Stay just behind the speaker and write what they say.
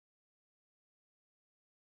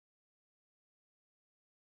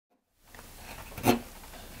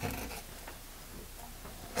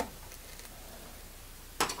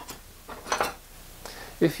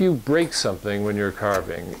if you break something when you're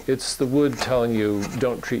carving, it's the wood telling you,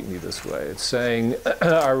 don't treat me this way. It's saying,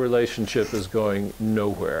 our relationship is going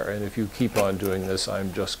nowhere, and if you keep on doing this,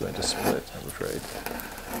 I'm just going to split, I'm afraid.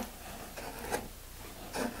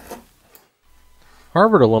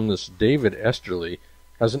 Harvard alumnus David Esterly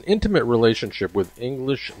has an intimate relationship with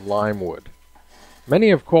English limewood. Many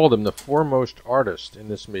have called him the foremost artist in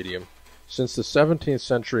this medium since the 17th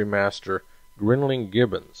century master Grinling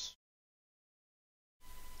Gibbons.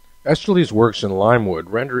 Esterly's works in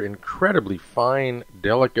limewood render incredibly fine,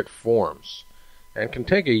 delicate forms, and can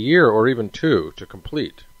take a year or even two to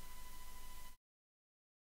complete.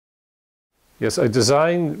 Yes, I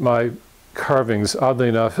designed my carvings, oddly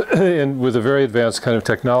enough, with a very advanced kind of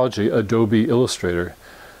technology, Adobe Illustrator.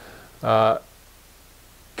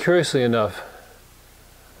 Curiously enough,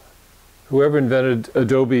 whoever invented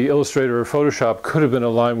Adobe Illustrator or Photoshop could have been a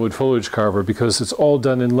limewood foliage carver, because it's all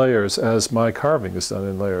done in layers, as my carving is done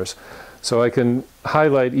in layers. So I can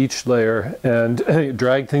highlight each layer and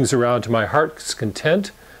drag things around to my heart's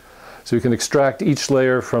content. So you can extract each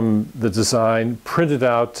layer from the design, print it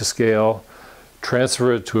out to scale,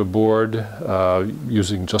 transfer it to a board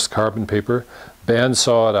using just carbon paper,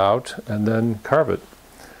 bandsaw it out, and then carve it.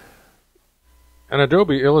 An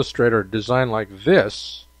Adobe Illustrator design like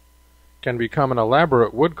this can become an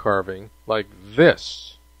elaborate wood carving like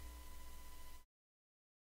this.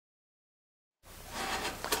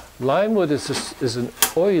 Limewood is an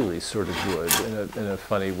oily sort of wood in a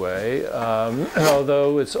funny way, and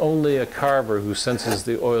although it's only a carver who senses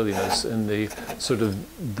the oiliness in the sort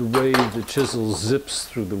of the way the chisel zips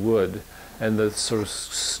through the wood and the sort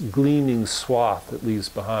of gleaming swath it leaves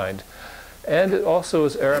behind. And it also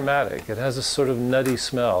is aromatic. It has a sort of nutty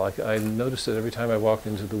smell. I notice it every time I walk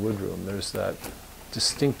into the wood room. There's that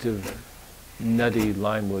distinctive nutty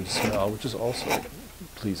limewood smell, which is also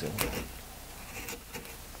pleasing.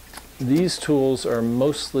 These tools are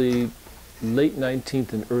mostly late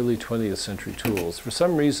 19th and early 20th century tools. For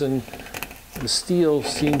some reason, the steel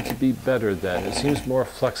seemed to be better then. It seems more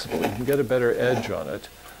flexible. You can get a better edge on it.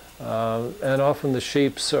 And often the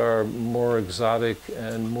shapes are more exotic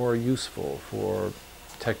and more useful for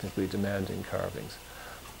technically demanding carvings.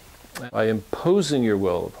 By imposing your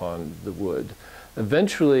will upon the wood,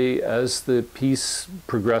 eventually as the piece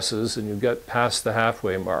progresses and you get past the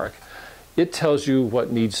halfway mark, it tells you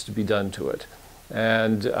what needs to be done to it.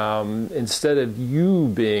 And instead of you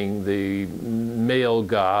being the male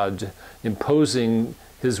god imposing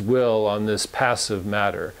his will on this passive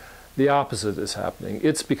matter, the opposite is happening.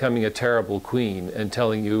 It's becoming a terrible queen and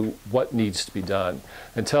telling you what needs to be done,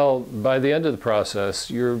 until by the end of the process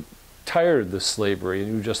you're tired of this slavery and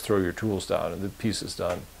you just throw your tools down and the piece is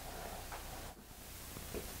done.